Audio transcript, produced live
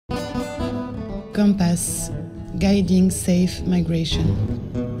Compass, guiding safe migration.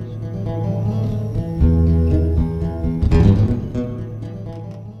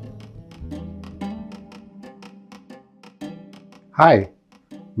 Hi,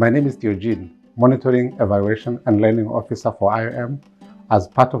 my name is Eugene, Monitoring, Evaluation and Learning Officer for IOM as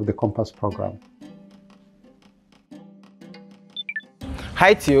part of the Compass program.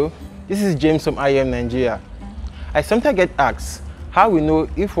 Hi Theo, this is James from IOM Nigeria. I sometimes get asked how we know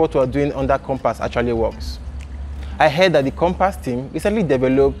if what we are doing under Compass actually works. I heard that the Compass team recently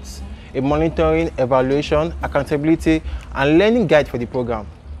developed a monitoring, evaluation, accountability and learning guide for the program.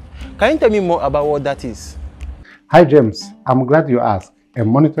 Can you tell me more about what that is? Hi James, I'm glad you asked. A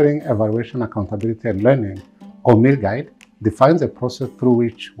monitoring, evaluation, accountability and learning, or MIL guide, defines a process through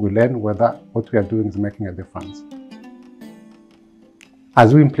which we learn whether what we are doing is making a difference.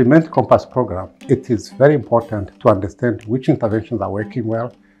 As we implement Compass program, it is very important to understand which interventions are working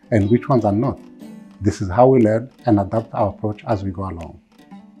well and which ones are not. This is how we learn and adapt our approach as we go along.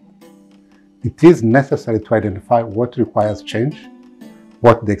 It is necessary to identify what requires change,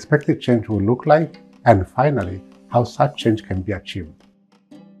 what the expected change will look like, and finally, how such change can be achieved.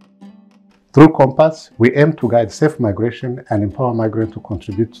 Through Compass, we aim to guide safe migration and empower migrants to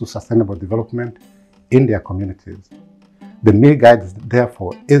contribute to sustainable development in their communities. The MIL guide,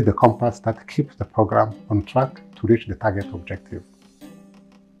 therefore, is the compass that keeps the program on track to reach the target objective.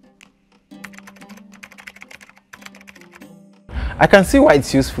 I can see why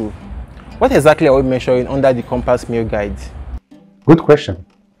it's useful. What exactly are we measuring under the Compass MIL guide? Good question.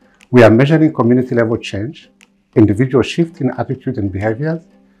 We are measuring community-level change, individual shift in attitudes and behaviors,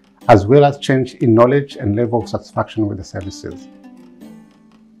 as well as change in knowledge and level of satisfaction with the services.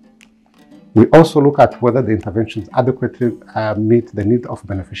 We also look at whether the interventions adequately meet the needs of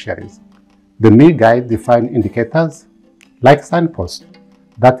beneficiaries. The MIL guide defines indicators, like signposts,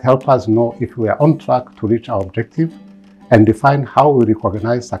 that help us know if we are on track to reach our objective and define how we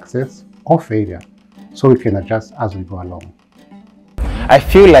recognize success or failure so we can adjust as we go along. I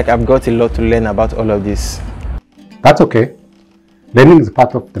feel like I've got a lot to learn about all of this. That's okay. Learning is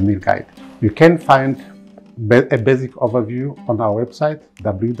part of the MIL guide. You can find a basic overview on our website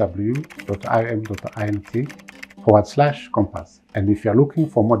www.iom.int/compass. And if you're looking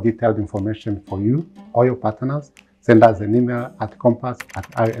for more detailed information for you or your partners, send us an email at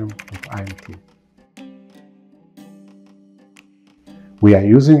compass@iom.int. We are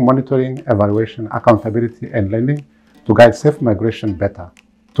using monitoring, evaluation, accountability, and learning to guide safe migration better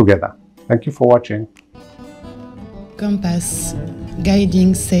together. Thank you for watching. Compass,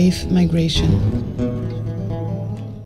 guiding safe migration.